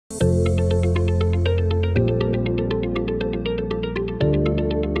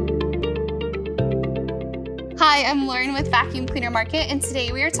Hi, I'm Lauren with Vacuum Cleaner Market, and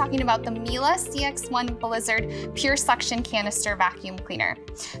today we are talking about the Miele CX1 Blizzard Pure Suction Canister Vacuum Cleaner.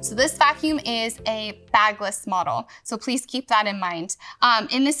 So this vacuum is a bagless model, so please keep that in mind.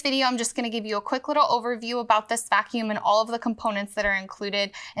 In this video, I'm just going to give you a quick little overview about this vacuum and all of the components that are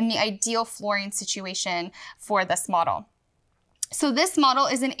included in the ideal flooring situation for this model. So this model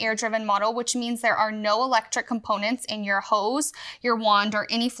is an air-driven model, which means there are no electric components in your hose, your wand, or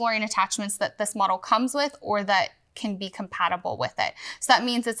any flooring attachments that this model comes with or that can be compatible with it. So that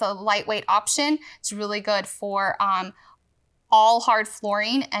means it's a lightweight option. It's really good for all hard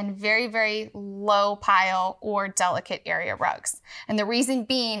flooring and very, very low pile or delicate area rugs. And the reason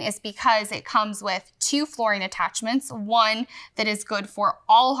being is because it comes with two flooring attachments, one that is good for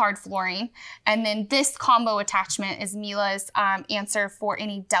all hard flooring, and then this combo attachment is Miele's answer for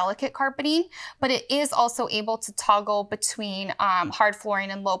any delicate carpeting, but it is also able to toggle between hard flooring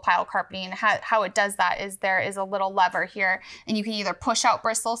and low pile carpeting. How it does that is there is a little lever here, and you can either push out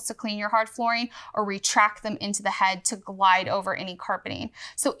bristles to clean your hard flooring or retract them into the head to glide over any carpeting.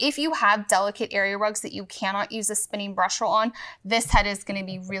 So if you have delicate area rugs that you cannot use a spinning brush roll on, this head is going to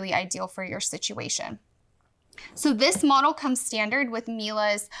be really ideal for your situation. So this model comes standard with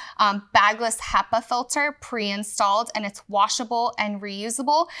Miele's bagless HEPA filter pre-installed, and it's washable and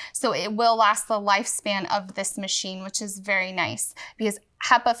reusable. So it will last the lifespan of this machine, which is very nice because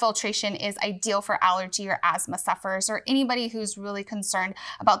HEPA filtration is ideal for allergy or asthma sufferers or anybody who's really concerned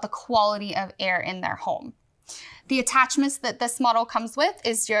about the quality of air in their home. The attachments that this model comes with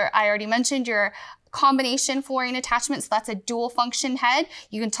is I already mentioned your combination flooring attachment. So that's a dual function head.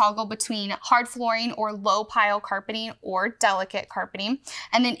 You can toggle between hard flooring or low pile carpeting or delicate carpeting,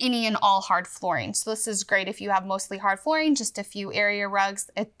 and then any and all hard flooring. So this is great if you have mostly hard flooring, just a few area rugs.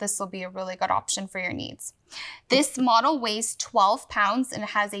 This will be a really good option for your needs. This model weighs 12 pounds and it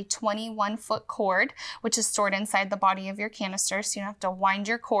has a 21-foot cord, which is stored inside the body of your canister, so you don't have to wind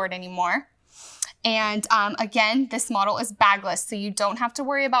your cord anymore. And again, this model is bagless, so you don't have to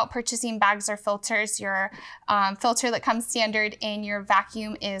worry about purchasing bags or filters. Your filter that comes standard in your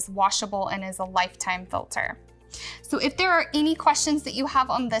vacuum is washable and is a lifetime filter. So if there are any questions that you have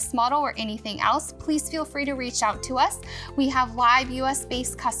on this model or anything else, please feel free to reach out to us. We have live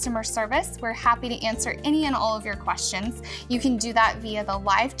US-based customer service. We're happy to answer any and all of your questions. You can do that via the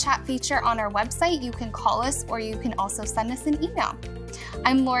live chat feature on our website. You can call us or you can also send us an email.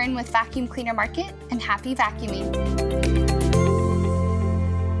 I'm Lauren with Vacuum Cleaner Market, and happy vacuuming.